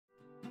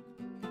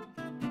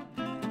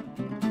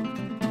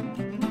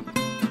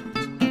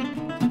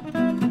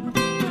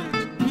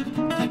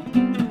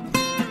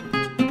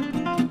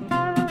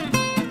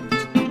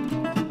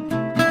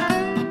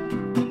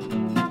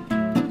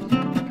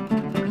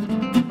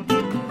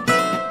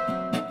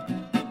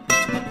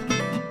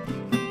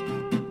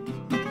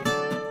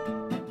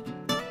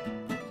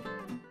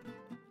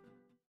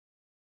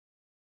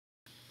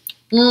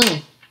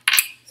Mm.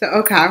 So,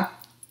 okay.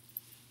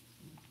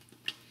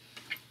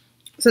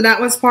 So that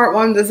was part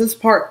one. This is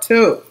part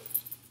two.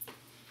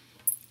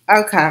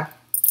 Okay.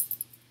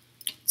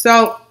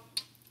 So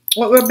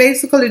what we're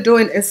basically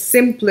doing is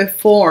simply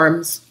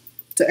forms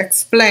to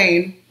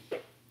explain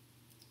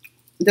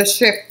the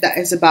shift that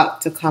is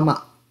about to come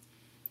up.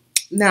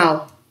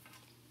 Now,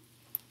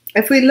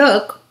 if we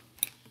look,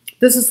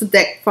 this is the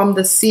deck from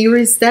the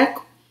Ceres deck.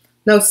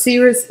 Now,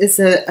 Ceres is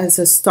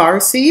a star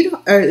seed,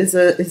 or is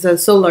a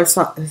solar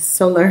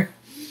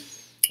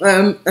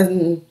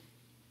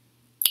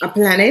a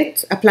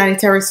planet, a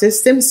planetary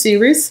system.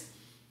 Ceres.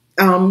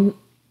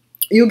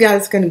 You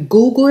guys can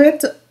Google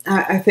it.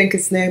 I think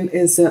his name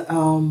is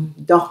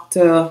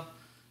Dr.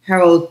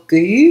 Harold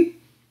Gee.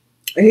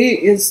 He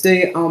is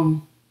the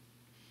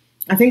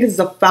I think it's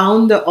the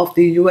founder of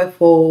the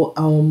UFO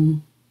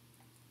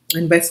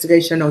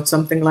investigation or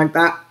something like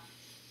that.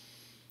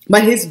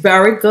 But he's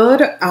very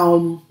good.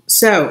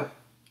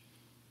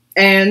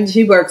 And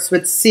he works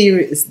with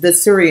the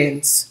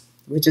Syrians,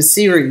 which is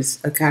Ceres,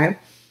 okay?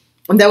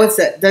 And there was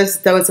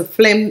a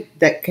film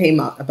that came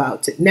out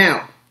about it.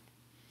 Now,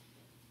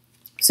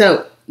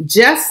 so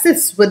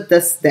justice with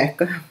this deck,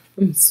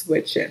 I'm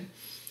switching.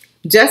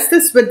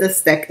 Justice with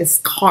this deck is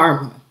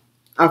karma,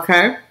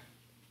 okay?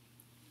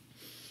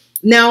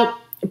 Now,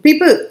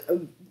 people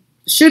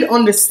should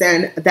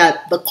understand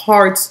that the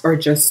cards are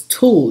just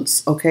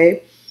tools,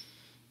 okay?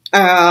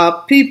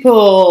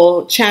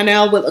 People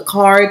channel with the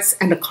cards,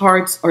 and the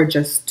cards are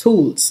just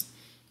tools.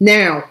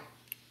 Now,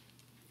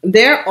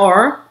 there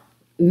are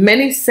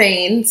many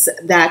sayings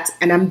that,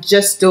 and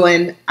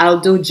I'll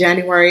do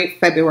January,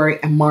 February,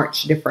 and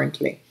March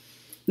differently.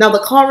 Now, the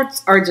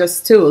cards are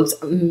just tools.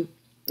 I'm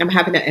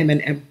having an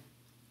M&M.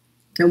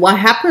 And what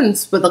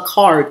happens with the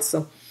cards?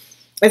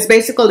 It's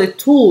basically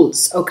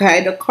tools,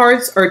 okay? The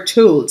cards are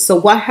tools. So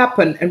what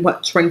happened and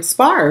what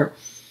transpired?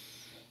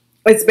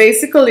 It's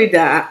basically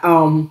that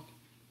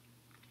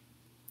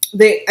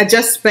the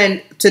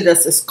adjustment to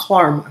this is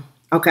karma,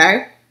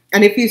 okay?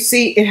 And if you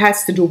see, it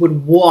has to do with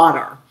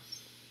water.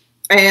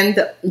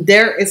 And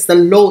there is the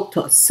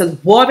lotus. So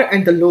water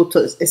and the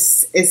lotus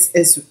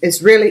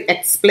is really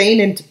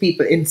explaining to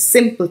people in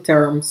simple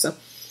terms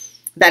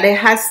that it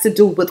has to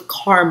do with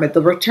karma,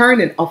 the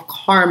returning of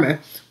karma,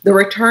 the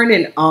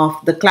returning of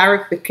the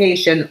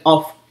clarification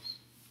of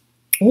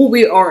who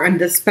we are on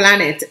this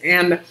planet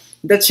and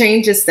the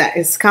changes that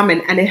is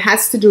coming. And it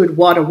has to do with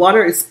water.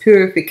 Water is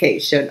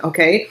purification,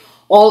 okay?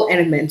 All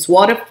elements,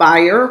 water,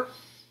 fire,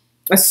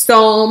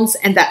 storms,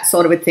 and that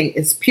sort of a thing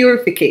is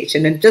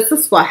purification. And this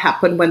is what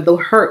happened when the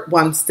hurt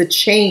wants to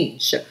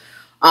change.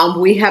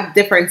 We have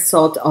different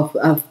sort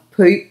of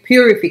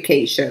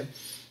purification.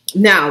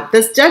 Now,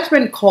 this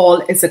judgment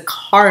call is a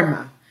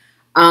karma.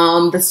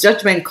 This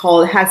judgment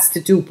call has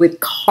to do with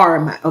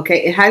karma,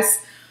 okay? It has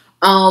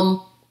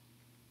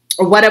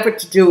whatever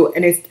to do,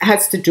 and it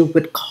has to do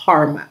with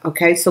karma,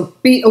 okay? So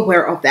be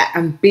aware of that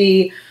and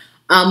be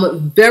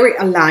very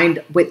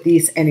aligned with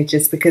these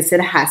energies because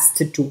it has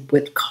to do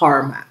with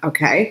karma,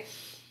 okay?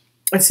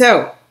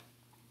 So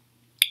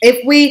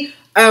if we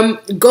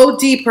go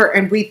deeper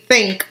and we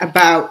think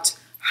about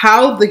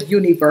how the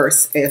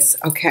universe is,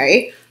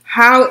 okay?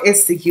 How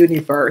is the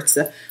universe?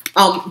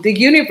 The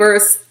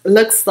universe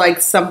looks like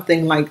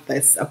something like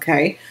this,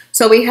 okay?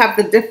 So we have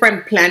the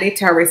different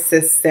planetary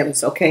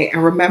systems, okay?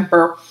 And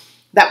remember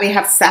that we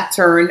have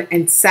Saturn,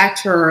 and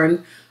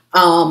Saturn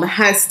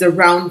has the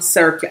round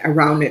circle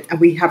around it, and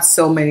we have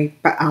so many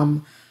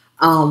a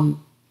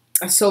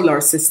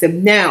solar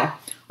system. Now,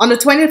 on the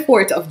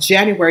 24th of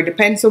January,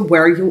 depends on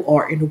where you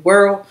are in the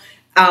world,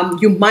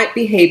 you might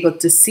be able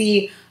to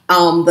see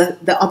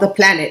the other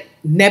planet,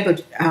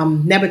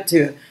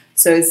 Neptune.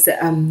 So it's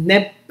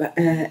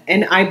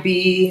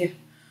N-I-B,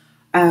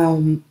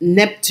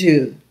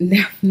 Neptune,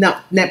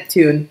 not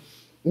Neptune,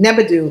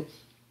 Nebudu.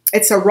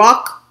 It's a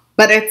rock,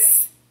 but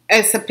it's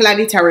a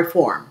planetary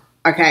form,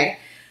 okay?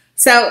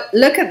 So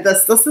look at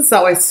this. This is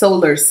our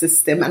solar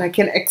system, and I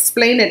can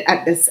explain it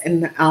at this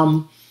in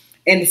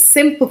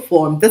simple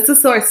form. This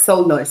is our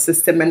solar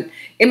system, and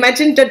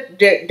imagine that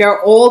there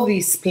are all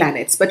these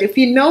planets. But if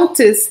you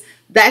notice,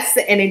 that's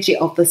the energy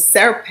of the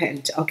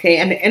serpent, okay?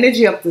 And the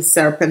energy of the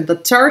serpent, the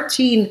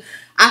 13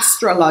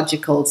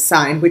 astrological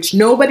sign, which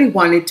nobody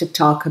wanted to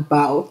talk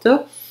about,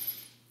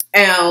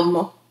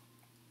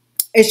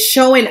 is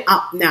showing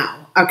up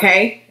now,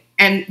 okay?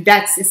 And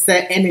it's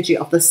the energy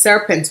of the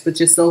serpent,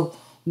 which is the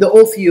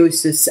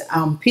Ophiuchus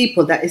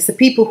people. That is the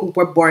people who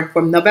were born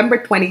from November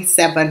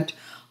 27th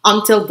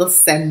until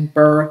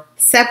December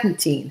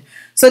 17th.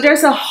 So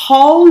there's a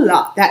whole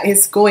lot that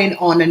is going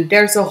on, and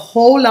there's a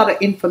whole lot of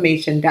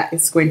information that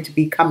is going to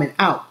be coming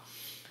out.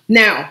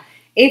 Now,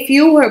 if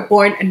you were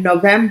born in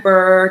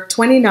November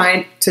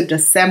 29th to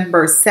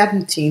December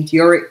 17th,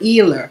 you're a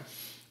healer.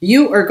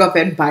 You are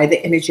governed by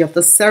the energy of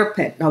the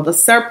serpent. Now, the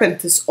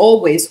serpent is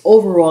always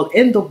overall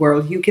in the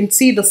world. You can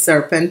see the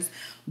serpent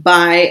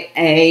by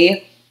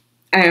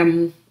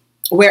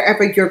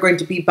wherever you're going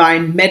to be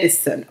buying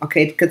medicine,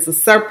 okay? Because the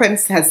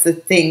serpent has the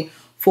thing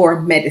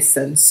for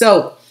medicine.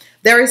 So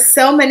There is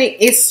so many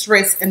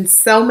histories and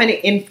so many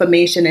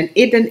information and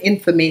hidden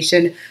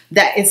information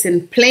that is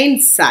in plain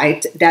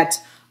sight that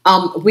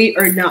we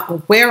are not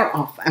aware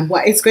of. And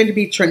what is going to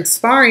be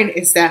transpiring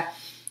is that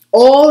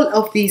all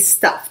of these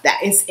stuff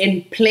that is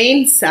in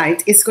plain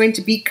sight is going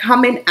to be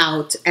coming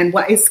out, and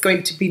what it's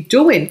going to be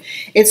doing,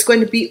 it's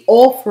going to be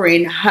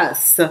offering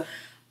us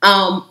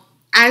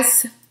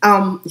as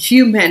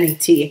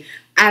humanity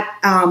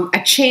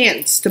a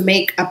chance to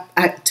make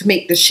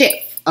the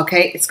shift.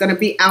 Okay, it's going to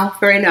be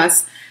offering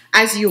us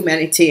as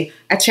humanity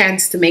a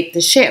chance to make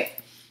the shift.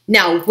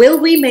 Now, will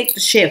we make the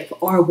shift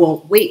or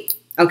won't we?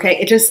 Okay,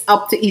 it is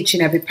up to each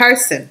and every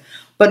person.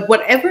 But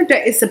whatever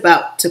that is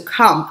about to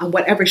come and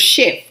whatever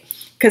shift,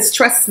 because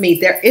trust me,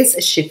 there is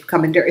a shift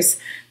coming. This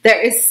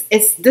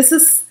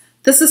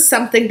is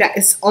something that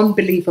is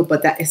unbelievable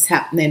that is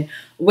happening,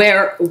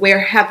 where we're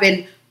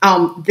having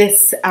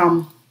this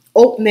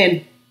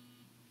opening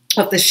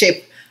of the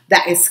shift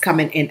that is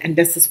coming in, and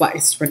this is what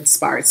is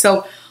transpired.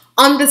 So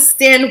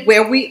understand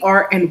where we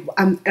are and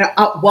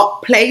at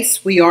what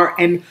place we are,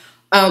 and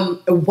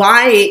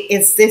why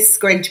is this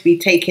going to be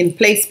taking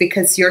place,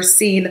 because you're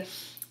seeing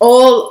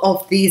all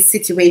of these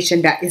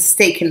situation that is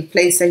taking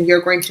place, and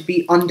you're going to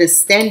be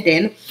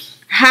understanding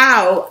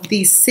how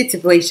these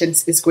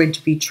situations is going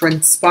to be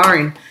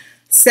transpiring.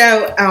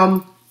 So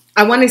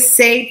I want to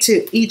say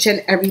to each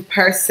and every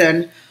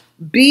person,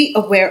 be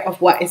aware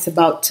of what is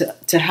about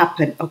to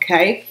happen.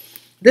 Okay,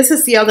 this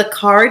is the other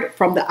card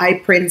from the High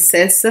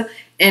Priestess,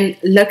 and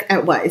look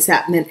at what is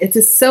happening. It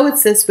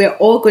says we're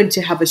all going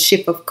to have a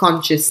shift of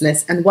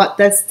consciousness. And what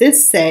does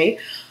this say?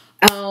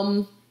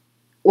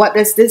 What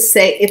does this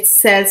say? It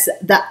says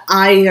the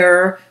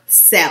higher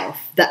self,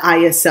 the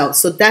higher self.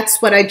 So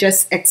that's what I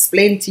just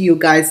explained to you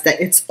guys, that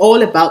it's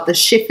all about the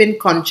shift in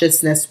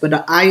consciousness with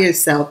the higher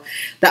self,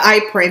 the High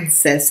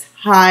Priestess,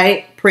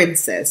 High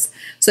Princess.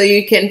 So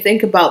you can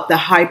think about the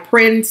High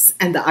Prince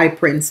and the High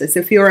Princess.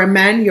 If you're a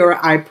man, you're a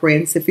High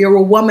Prince. If you're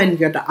a woman,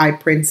 you're the High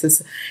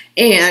Princess.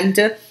 And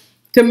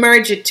to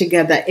merge it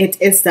together, it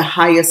is the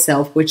higher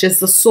self, which is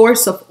the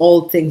source of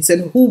all things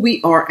and who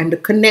we are and the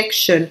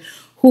connection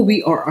who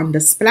we are on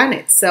this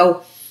planet.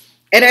 So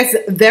it is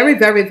very,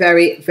 very,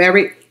 very,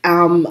 very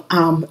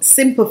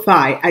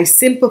simplified. I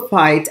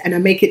simplify it and I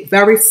make it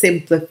very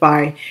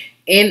simplified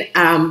in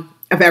a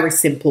very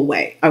simple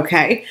way.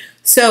 Okay,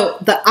 so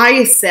the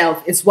higher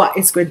self is what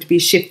is going to be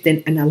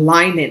shifting and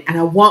aligning, and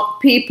I want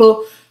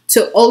people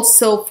to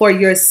also, for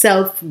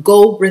yourself,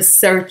 go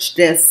research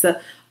this.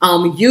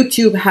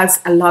 YouTube has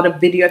a lot of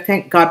video.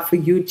 Thank God for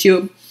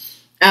YouTube.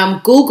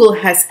 Google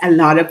has a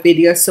lot of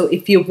videos. So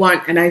if you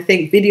want, and I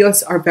think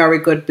videos are very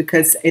good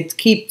because it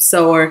keeps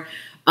our,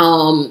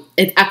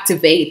 it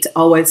activates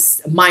our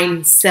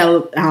mind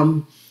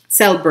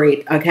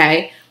celebrate.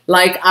 Okay,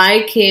 like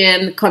I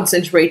can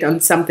concentrate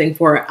on something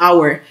for an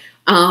hour.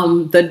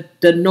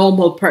 The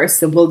normal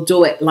person will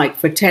do it like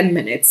for 10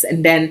 minutes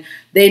and then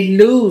they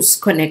lose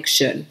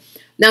connection.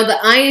 Now the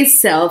higher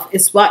self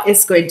is what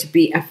is going to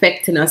be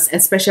affecting us,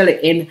 especially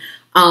in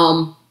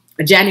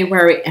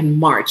January and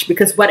March,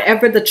 because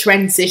whatever the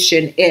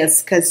transition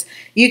is, because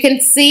you can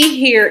see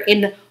here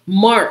in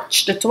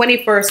March, the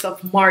 21st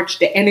of March,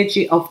 the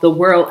energy of the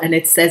world, and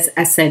it says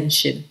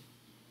Ascension.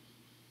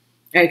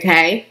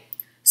 Okay,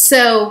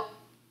 so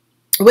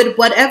with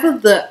whatever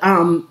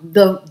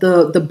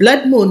the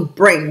blood moon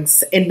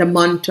brings in the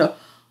month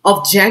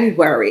of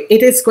January,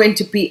 it is going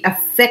to be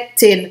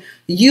affecting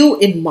you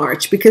in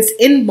March, because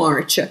in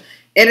March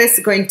it is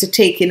going to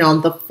take in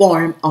on the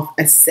form of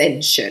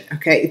ascension.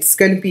 Okay, it's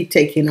going to be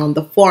taking on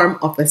the form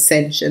of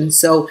ascension.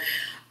 So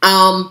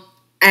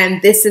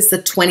and this is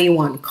the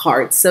 21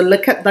 card. So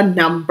look at the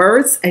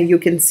numbers and you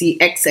can see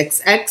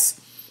XXX,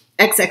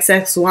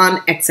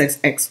 XXX1,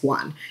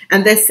 XXX1,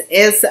 and this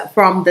is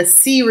from the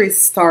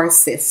series star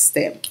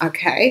system.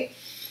 Okay,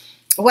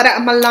 what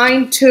I'm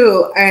aligned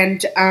to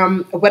and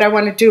what I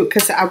want to do,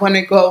 because I want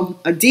to go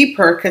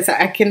deeper, because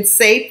I can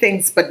say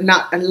things but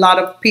not a lot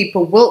of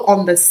people will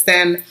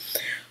understand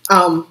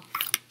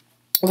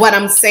what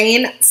I'm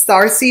saying.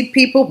 Starseed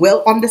people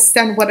will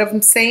understand what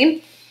I'm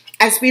saying.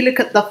 As we look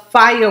at the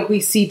fire, we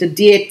see the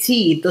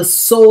deity, the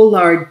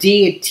solar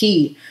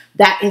deity,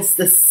 that is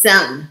the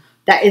sun,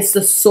 that is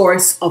the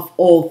source of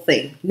all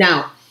things.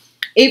 Now,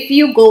 if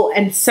you go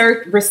and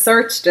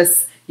research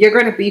this, you're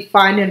going to be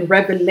finding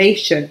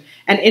Revelation.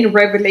 And in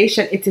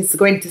Revelation, it is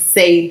going to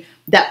say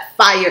that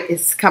fire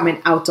is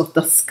coming out of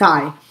the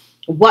sky.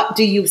 What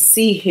do you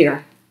see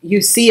here?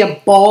 You see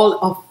a ball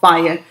of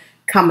fire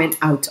coming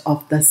out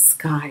of the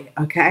sky.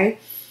 Okay,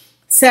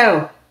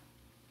 so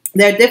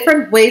there are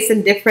different ways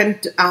and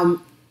different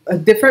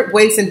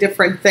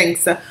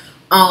things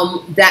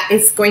that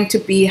is going to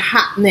be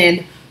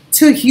happening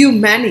to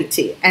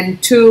humanity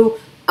and to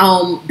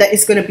that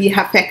is going to be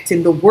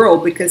affecting the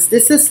world, because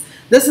this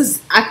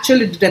is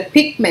actually the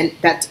depiction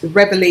that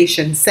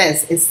Revelation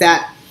says, is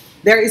that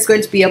there is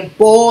going to be a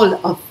ball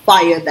of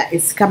fire that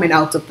is coming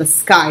out of the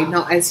sky.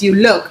 Now, as you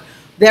look,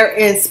 there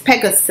is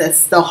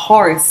Pegasus, the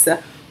horse,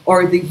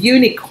 or the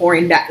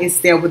unicorn that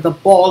is there with a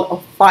ball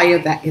of fire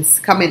that is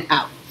coming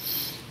out.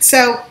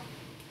 So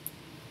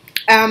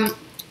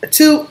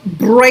to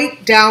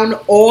break down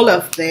all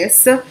of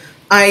this,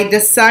 I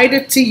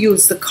decided to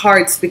use the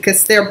cards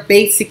because they're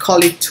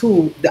basically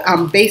tools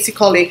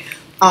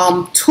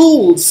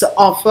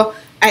of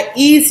an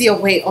easier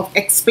way of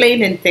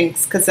explaining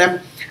things. Because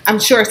I'm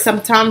sure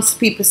sometimes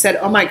people said,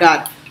 "Oh my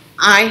God,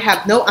 I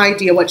have no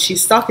idea what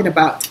she's talking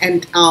about,"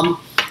 and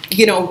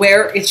you know,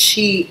 where is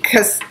she?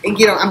 Because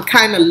you know, I'm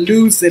kind of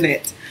losing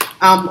it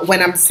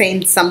when I'm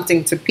saying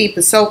something to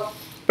people. So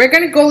we're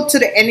going to go to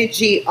the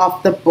energy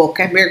of the book,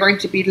 and we're going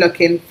to be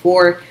looking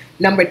for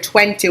number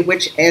 20,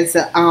 which is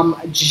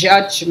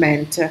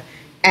judgment.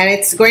 And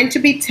it's going to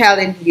be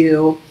telling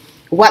you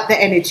what the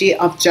energy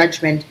of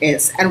judgment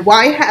is. And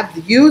why I have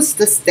used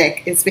this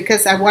deck is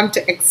because I want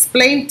to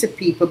explain to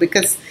people,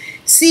 because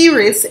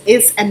Ceres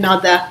is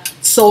another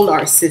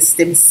solar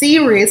system.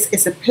 Ceres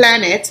is a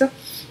planet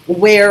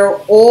where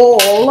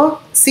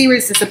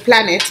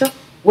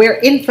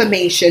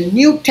information,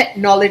 new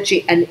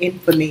technology and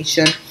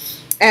information.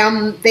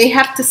 They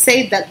have to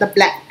say that the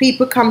black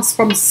people comes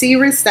from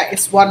Ceres. That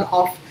is one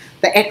of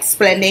the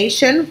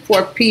explanation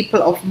for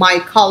people of my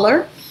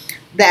color,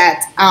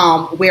 that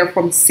we're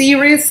from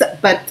Ceres,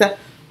 but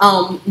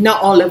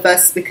not all of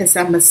us, because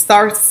I'm a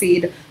star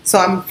seed. So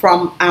I'm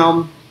from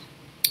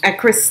a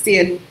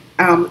Christian,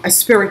 a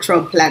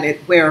spiritual planet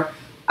where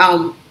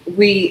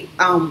we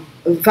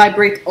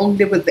vibrate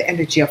only with the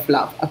energy of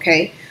love.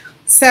 Okay,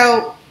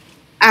 so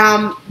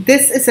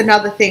this is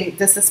another thing.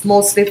 This is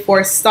mostly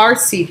for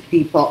starseed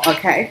people.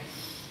 Okay,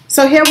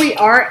 so here we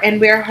are,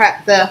 and we're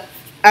at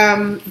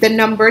the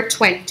number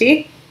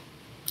 20,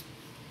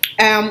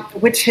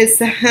 which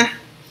is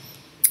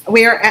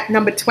we are at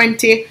number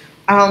 20,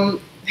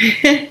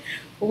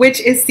 which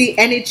is the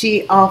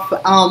energy of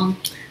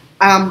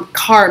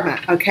karma.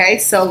 Okay,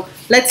 so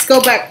let's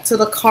go back to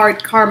the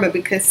card karma,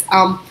 because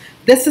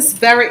this is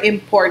very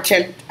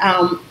important.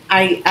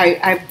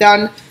 I've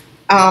done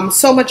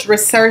so much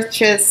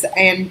researches,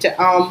 and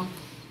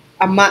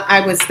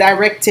I was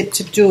directed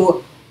to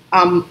do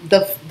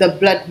the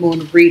blood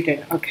moon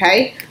reading.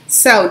 Okay,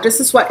 so this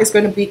is what is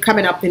going to be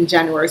coming up in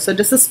January. So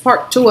this is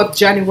part 2 of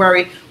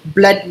January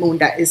blood moon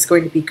that is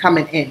going to be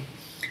coming in,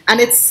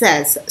 and it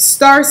says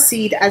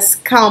starseed has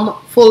come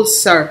full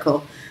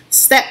circle,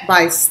 step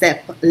by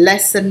step,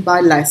 lesson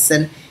by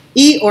lesson.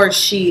 He or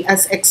she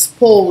has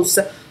exposed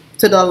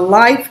to the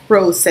life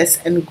process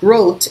and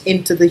growth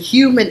into the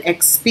human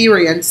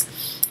experience.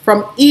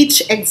 From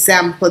each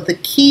example, the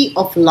key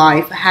of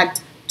life had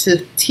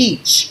to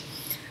teach.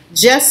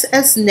 Just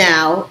as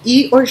now,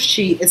 he or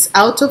she is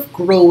out of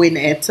growing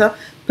it,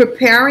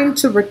 preparing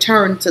to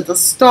return to the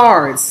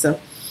stars.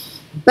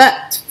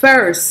 But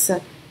first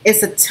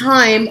is a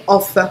time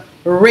of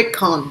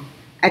recon,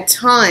 a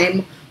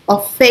time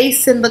of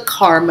facing the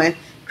karma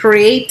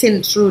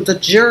creating through the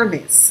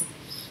journeys.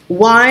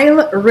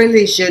 While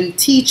religion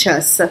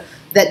teaches us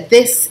that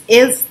this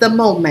is the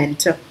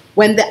moment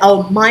when the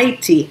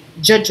Almighty,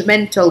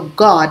 judgmental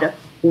God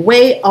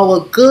weigh our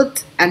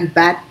good and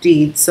bad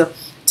deeds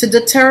to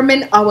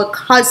determine our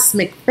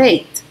cosmic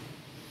fate.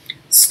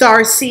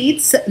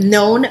 Starseeds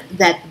know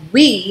that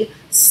we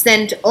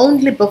stand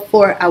only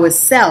before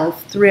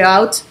ourselves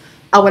throughout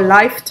our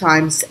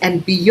lifetimes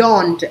and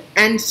beyond,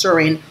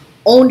 answering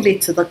only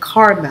to the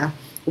karma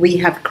we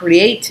have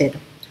created.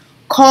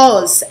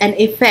 Cause and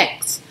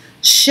effects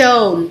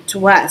shown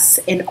to us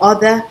in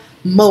other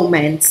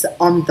moments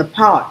on the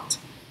path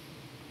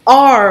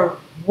are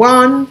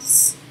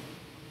once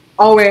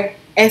our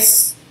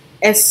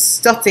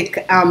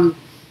aesthetic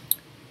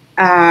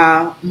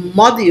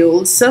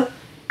modules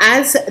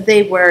as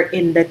they were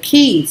in the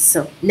keys.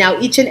 Now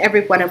each and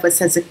every one of us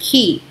has a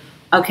key.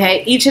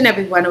 Okay, each and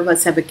every one of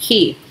us have a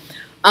key.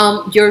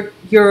 Your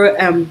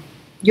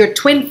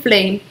twin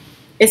flame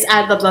is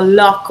either the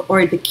lock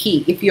or the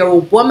key. If you're a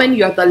woman,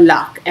 you're the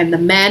lock, and the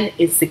man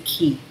is the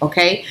key.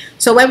 Okay,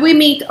 so when we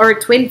meet our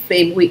twin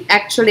flame, we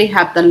actually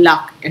have the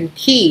lock and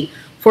key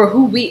for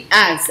who we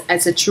as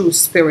a true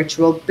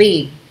spiritual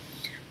being,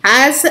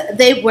 as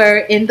they were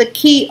in the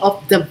key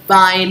of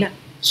divine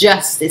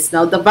justice.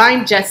 Now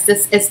divine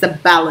justice is the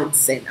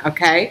balancing.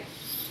 Okay,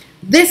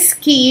 this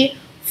key,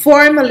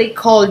 formerly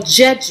called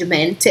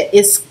judgment,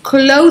 is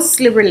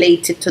closely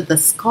related to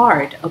this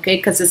card. Okay,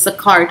 because it's a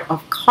card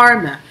of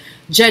karma.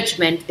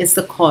 Judgment is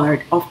the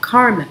card of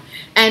karma,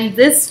 and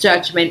this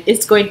judgment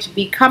is going to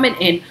be coming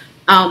in,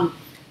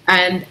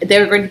 and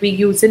they're going to be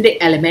using the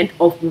element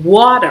of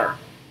water.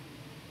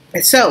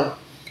 So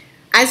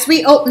as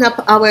we open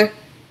up our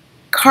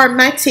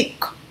karmatic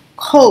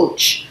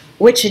coach,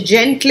 which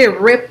gently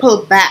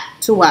ripple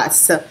back to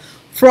us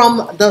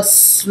from the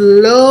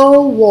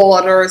slow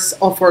waters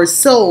of our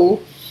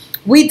soul,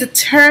 we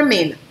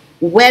determine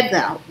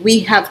whether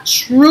we have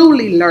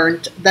truly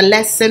learned the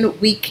lesson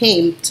we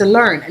came to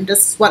learn. And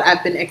this is what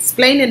I've been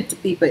explaining to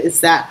people,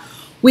 is that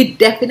we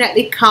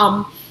definitely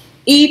come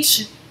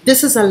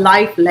this is a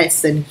life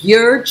lesson.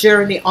 Your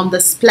journey on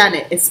this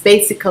planet is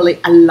basically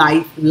a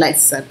life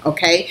lesson.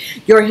 Okay,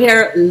 you're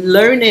here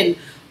learning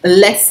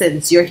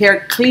lessons, you're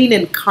here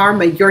cleaning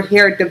karma, you're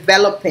here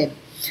developing.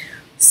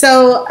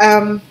 So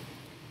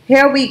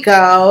here we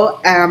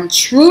go.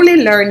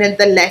 Truly learning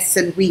the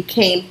lesson we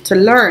came to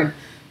learn,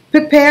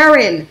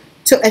 preparing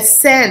to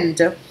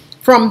ascend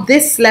from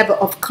this level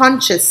of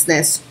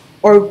consciousness,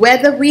 or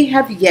whether we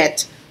have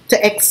yet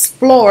to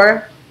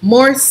explore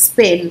more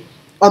spin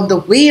on the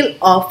wheel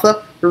of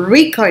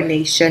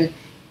reincarnation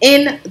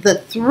in the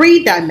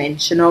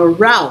three-dimensional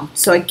realm.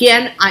 So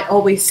again, I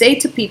always say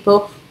to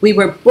people, we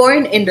were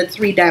born in the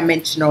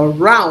three-dimensional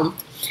realm,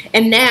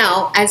 and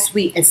now as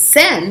we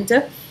ascend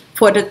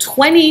for the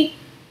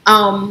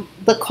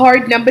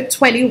card number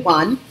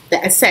 21,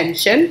 the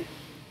Ascension.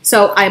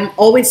 So I'm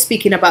always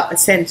speaking about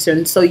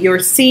Ascension. So you're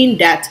seeing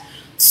that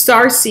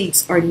star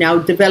seeds are now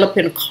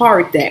developing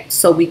card decks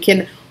so we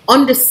can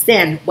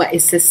understand what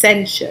is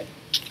Ascension.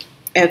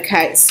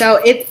 Okay, so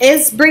it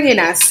is bringing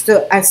us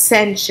to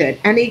Ascension,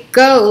 and it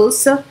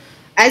goes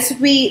as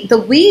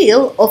the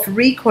wheel of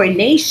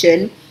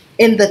reincarnation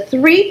in the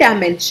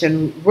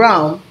three-dimension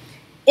realm.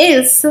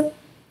 Is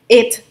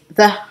it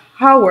the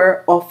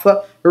hour of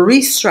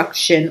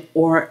restructuring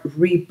or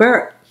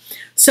rebirth?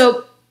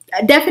 So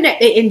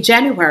definitely in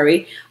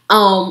January,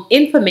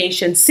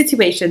 information,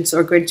 situations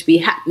are going to be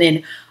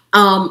happening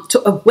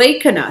to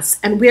awaken us,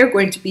 and we're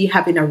going to be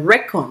having a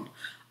reckon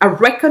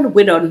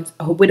with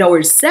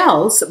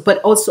ourselves, but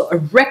also a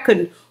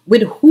reckon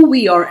with who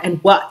we are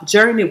and what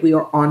journey we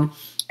are on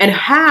and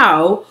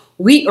how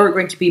we are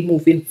going to be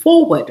moving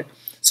forward.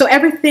 So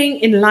everything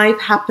in life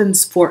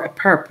happens for a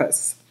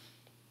purpose.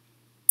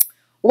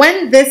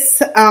 When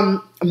this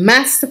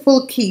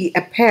masterful key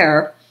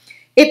appears,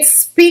 it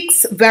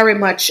speaks very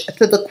much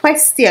to the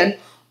question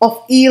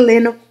of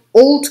healing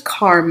old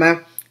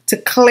karma to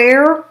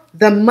clear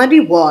the muddy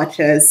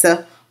waters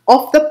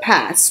of the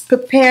past,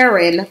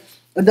 preparing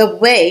the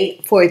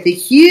way for the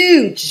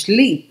huge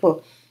leap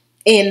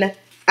in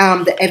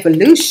the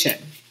evolution.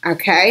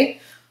 Okay,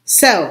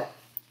 so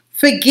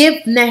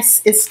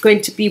forgiveness is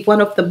going to be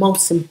one of the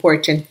most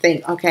important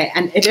things. Okay,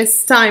 and it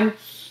is time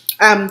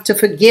to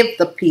forgive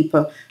the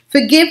people.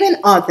 Forgiving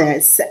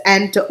others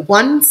and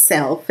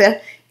oneself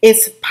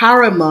is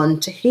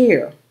paramount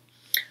here.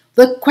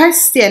 The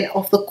question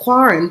of the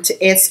querent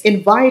is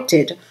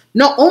invited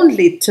not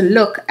only to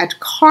look at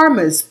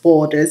karma's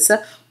borders,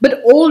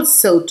 but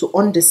also to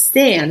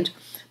understand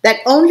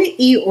that only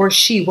he or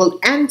she will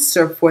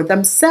answer for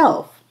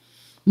themselves,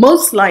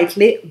 most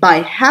likely by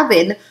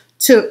having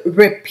to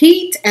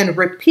repeat and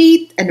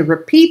repeat and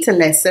repeat a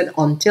lesson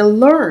until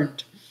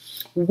learned.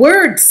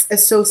 Words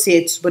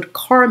associated with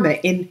karma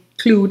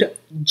include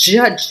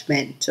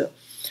judgment,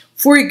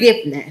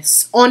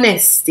 forgiveness,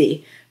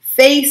 honesty,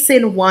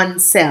 facing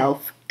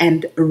oneself,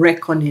 and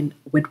reckoning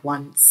with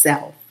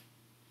oneself.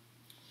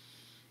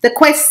 The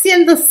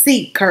question the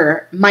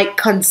seeker might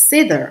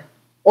consider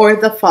are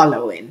the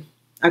following.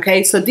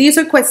 Okay, so these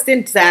are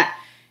questions that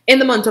in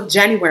the month of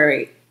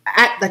January,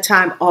 at the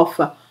time of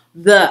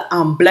the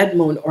blood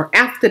moon or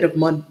after the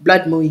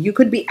blood moon, you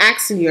could be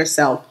asking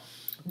yourself,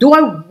 do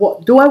I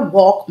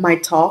walk my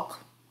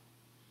talk?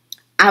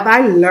 Have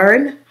I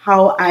learned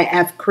how I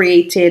have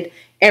created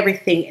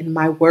everything in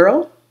my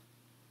world?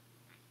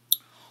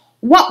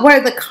 What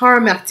were the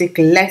karmatic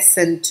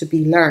lessons to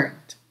be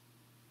learned?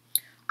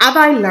 Have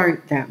I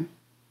learned them?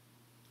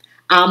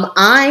 Am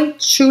I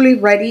truly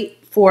ready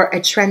for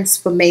a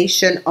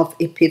transformation of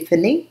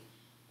epiphany?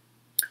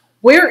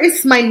 Where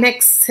is my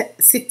next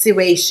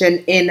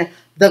situation in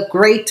the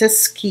greater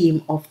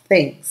scheme of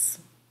things?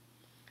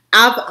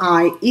 Have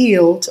I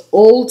healed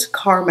old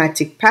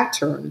karmatic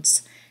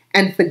patterns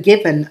and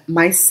forgiven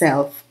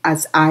myself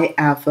as I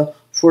have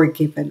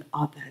forgiven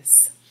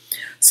others?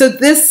 So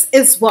this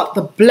is what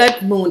the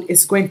blood moon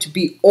is going to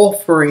be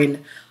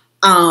offering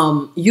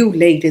you,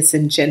 ladies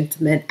and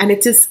gentlemen, and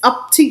it is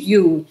up to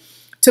you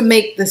to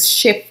make this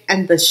shift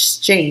and this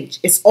change.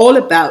 It's all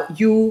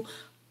about you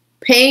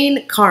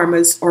paying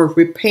karmas or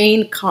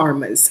repaying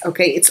karmas.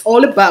 Okay, it's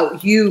all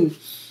about you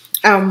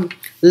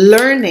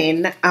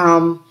learning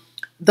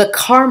the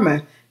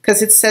karma,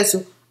 because it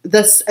says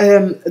this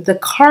the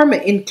karma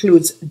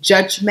includes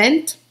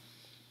judgment,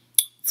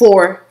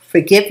 for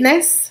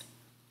forgiveness,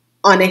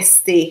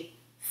 honesty,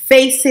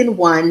 facing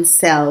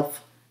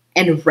oneself,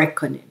 and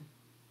reckoning.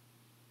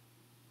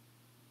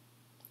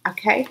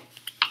 Okay,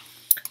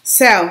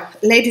 so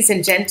ladies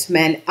and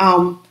gentlemen,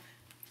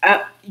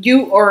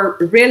 you are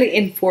really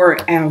in for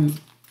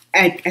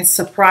a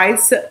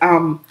surprise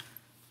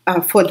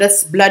for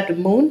this blood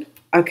moon.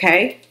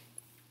 Okay,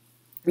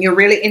 you're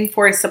really in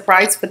for a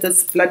surprise for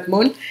this blood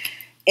moon,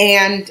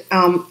 and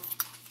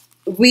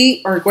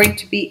we are going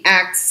to be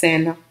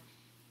asking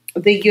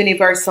the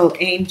universal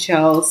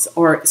angels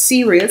or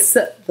Sirius,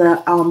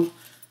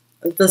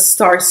 the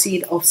star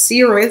seed of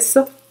Sirius.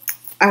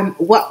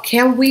 What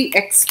can we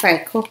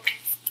expect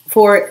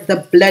for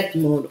the blood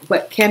moon?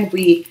 What can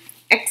we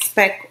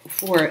expect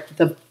for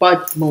the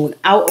blood moon?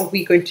 How are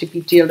we going to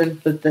be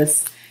dealing with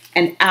this?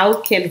 And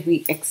how can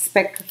we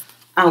expect,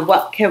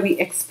 what can we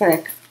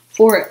expect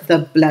for the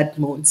blood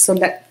moon? So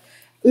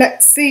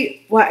let's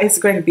see what is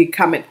going to be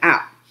coming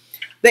out.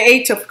 The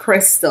Eight of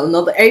Crystal.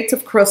 Now, the Eight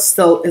of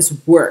Crystal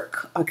is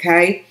work,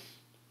 okay?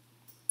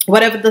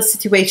 Whatever the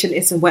situation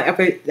is and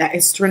whatever that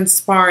is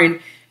transpiring,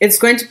 it's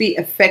going to be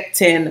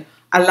affecting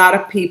a lot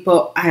of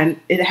people, and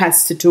it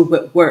has to do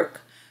with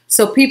work.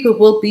 So people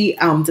will be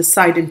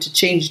deciding to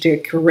change their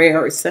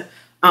careers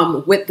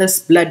with this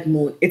blood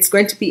moon. It's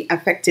going to be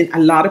affecting a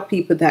lot of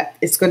people, that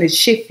it's going to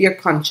shift your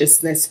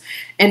consciousness,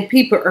 and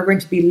people are going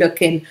to be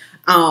looking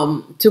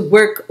to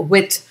work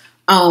with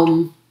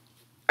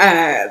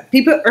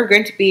people are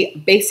going to be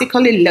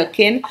basically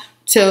looking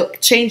to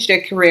change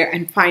their career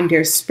and find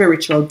their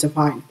spiritual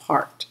divine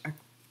part.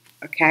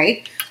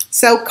 Okay,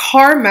 so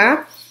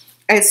karma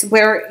is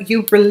where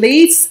you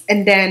release,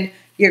 and then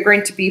you're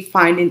going to be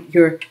finding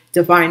your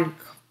divine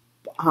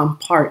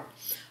part.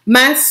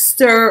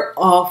 Master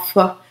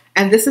of,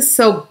 and this is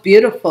so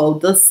beautiful,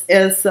 this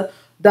is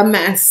the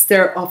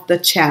Master of the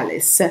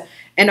Chalice.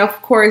 And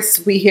of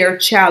course we hear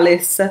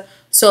chalice,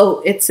 so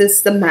it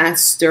is the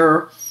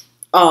Master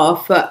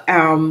of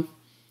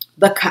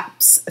the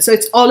Cups. So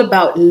it's all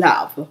about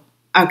love,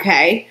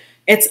 okay?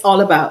 It's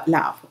all about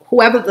love.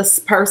 Whoever this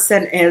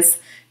person is,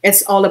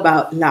 it's all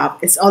about love.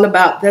 It's all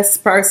about this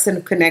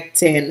person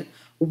connecting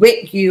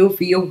with you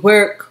via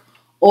work,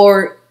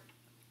 or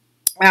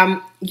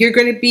you're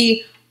going to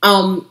be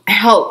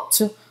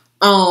helped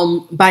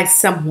by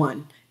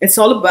someone. It's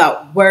all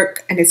about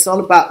work, and it's all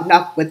about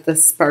love with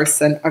this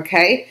person,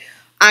 okay?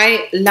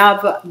 I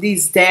love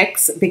these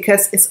decks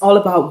because it's all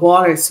about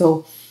water.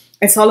 So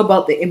it's all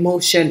about the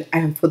emotion,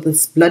 and for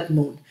this blood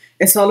moon,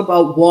 it's all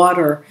about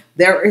water.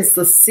 There is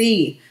the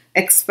sea.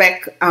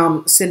 Expect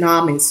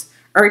tsunamis.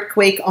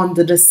 Earthquake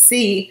under the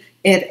sea,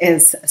 it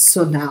is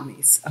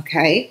tsunamis,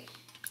 okay?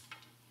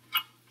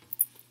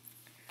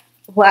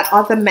 What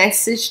other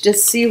message the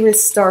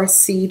Series Star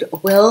Seed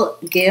will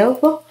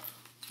give?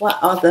 What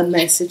other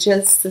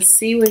messages the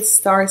Series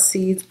Star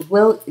Seed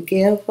will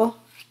give?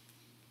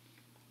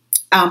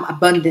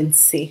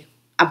 Abundancy.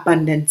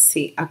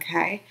 Abundancy,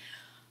 okay?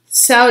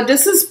 So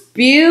this is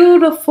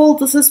beautiful.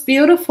 This is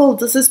beautiful.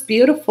 This is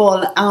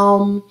beautiful.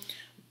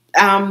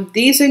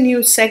 These are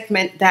new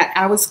segment that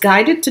I was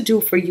guided to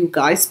do for you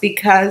guys,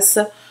 because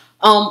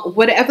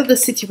whatever the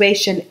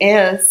situation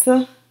is,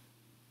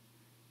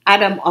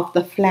 Adam of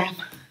the Flame,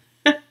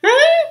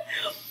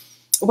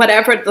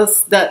 whatever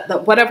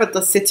whatever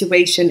the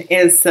situation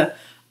is,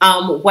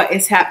 what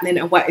is happening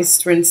and what is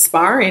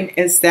transpiring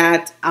is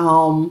that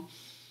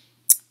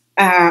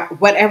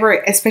whatever,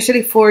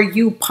 especially for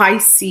you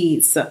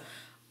Pisces,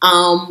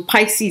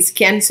 Pisces,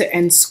 Cancer,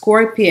 and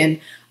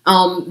Scorpion,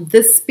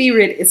 this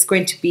spirit is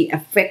going to be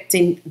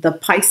affecting the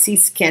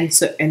Pisces,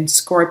 Cancer, and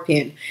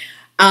Scorpion.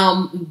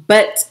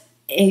 But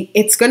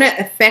it's going to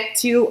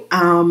affect you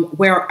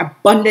where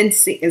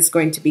abundance is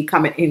going to be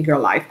coming in your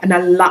life, and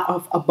a lot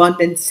of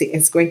abundance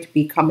is going to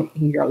be coming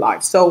in your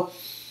life. So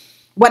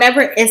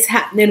whatever is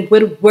happening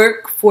with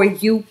work for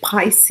you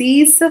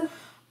Pisces,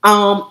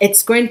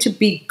 it's going to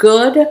be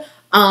good.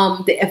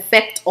 The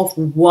effect of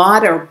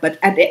water, but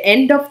at the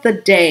end of the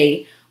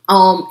day,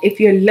 if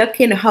you're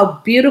looking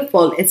how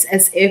beautiful, it's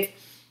as if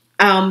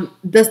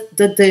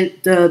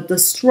the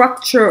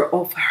structure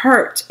of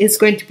hurt is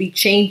going to be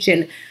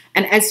changing.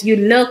 And as you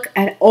look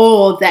at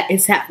all that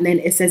is happening,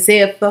 it's as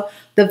if the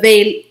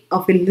veil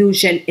of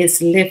illusion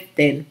is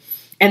lifting.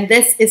 And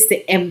this is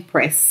the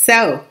Empress.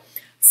 So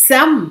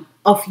some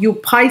of you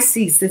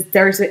Pisces,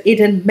 there's a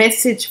hidden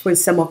message for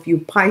some of you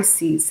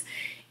Pisces.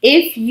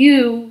 If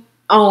you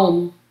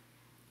and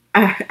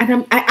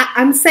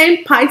I'm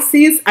saying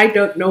Pisces, I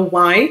don't know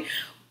why,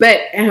 but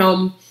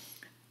I'm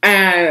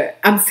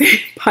saying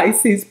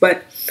Pisces,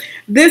 but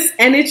this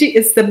energy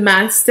is the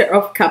Master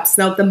of Cups.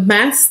 Now, the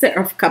Master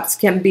of Cups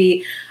can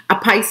be a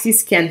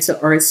Pisces, Cancer,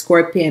 or a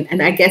Scorpion.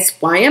 And I guess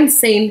why I'm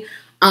saying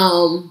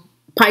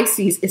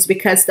Pisces is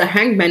because the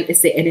Hangman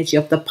is the energy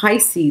of the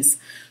Pisces.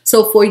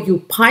 So for you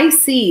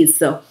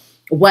Pisces,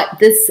 what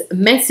this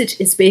message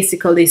is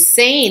basically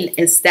saying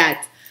is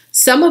that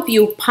some of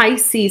you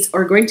Pisces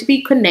are going to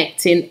be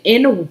connecting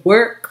in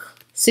work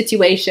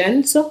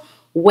situations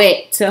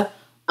with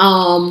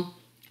a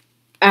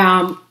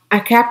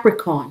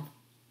Capricorn,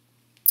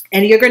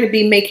 and you're going to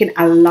be making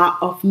a lot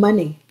of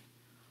money.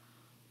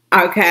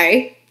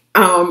 Okay,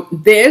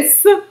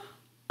 this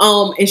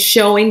is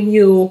showing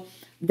you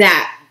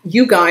that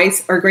you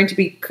guys are going to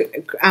be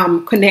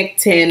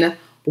connecting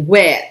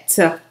with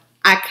a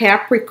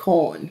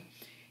Capricorn.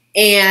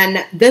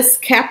 And this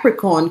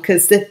Capricorn,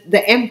 because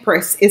the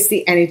Empress is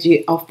the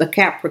energy of the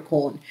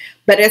Capricorn,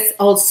 but it's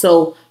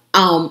also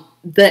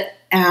the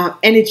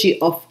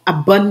energy of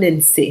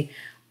abundancy.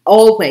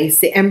 Always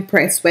the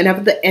Empress,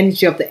 whenever the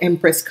energy of the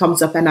Empress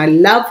comes up. And I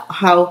love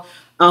how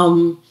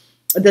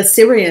the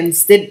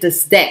Syrians did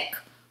this deck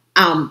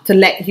to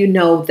let you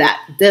know that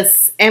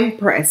this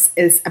Empress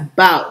is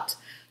about.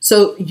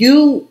 So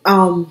you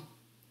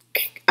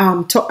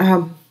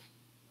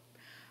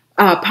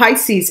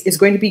Pisces is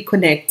going to be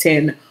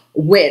connecting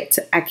with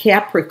a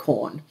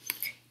Capricorn,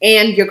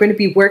 and you're going to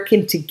be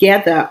working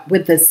together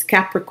with this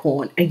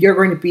Capricorn, and you're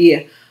going to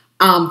be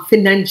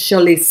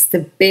financially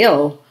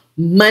stable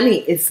money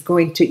is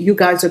going to, you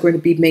guys are going to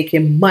be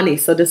making money.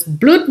 So this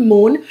blood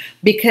moon,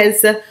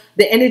 because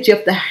the energy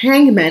of the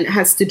hangman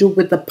has to do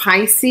with the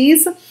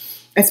Pisces,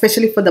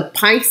 especially for the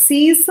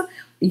Pisces,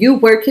 you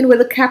working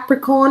with a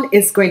Capricorn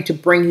is going to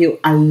bring you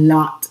a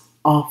lot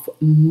of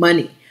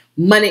money.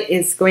 Money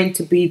is going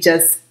to be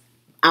just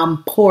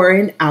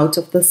pouring out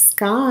of the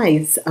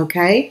skies,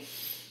 okay?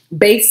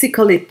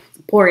 Basically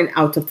pouring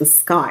out of the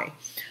sky.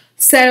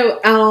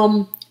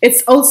 So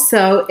it's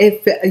also,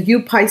 if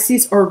you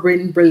Pisces are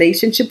in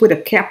relationship with a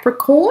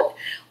Capricorn,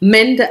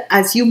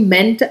 as you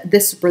mend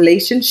this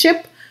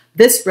relationship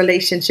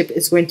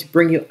is going to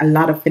bring you a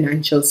lot of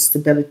financial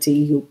stability,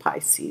 you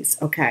Pisces,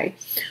 okay?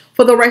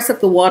 For the rest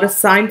of the water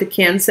sign, the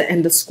Cancer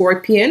and the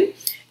Scorpion,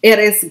 it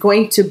is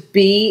going to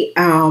be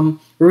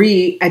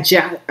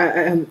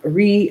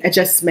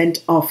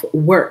readjustment of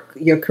work,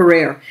 your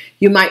career.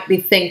 You might be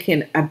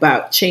thinking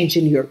about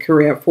changing your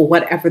career for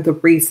whatever the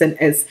reason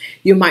is.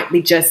 You might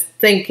be just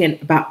thinking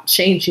about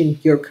changing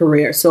your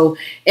career. So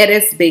it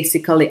is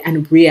basically a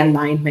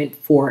realignment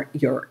for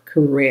your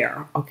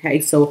career. Okay,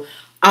 so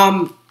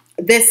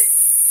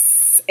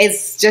this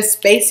is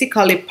just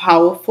basically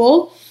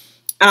powerful.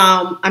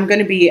 I'm going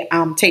to be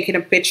taking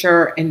a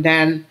picture, and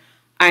then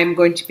I'm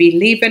going to be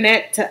leaving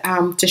it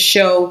to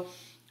show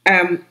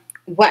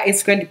what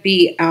is going to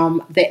be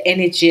the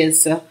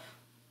energies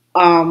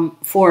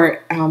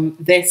for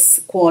this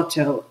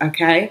quarter,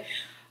 okay?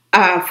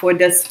 For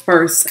this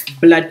first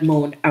blood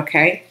moon,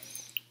 okay?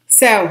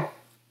 So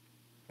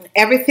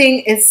everything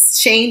is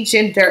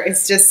changing. There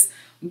is just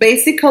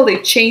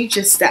basically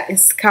changes that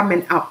is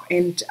coming up,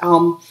 and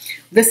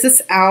this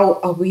is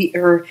how we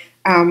are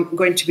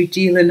going to be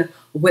dealing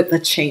with the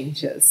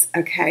changes,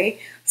 okay?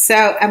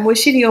 So I'm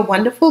wishing you a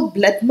wonderful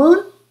blood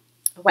moon,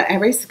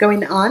 whatever is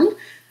going on.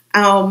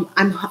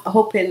 I'm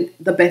hoping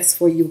the best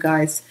for you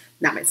guys.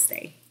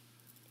 Namaste.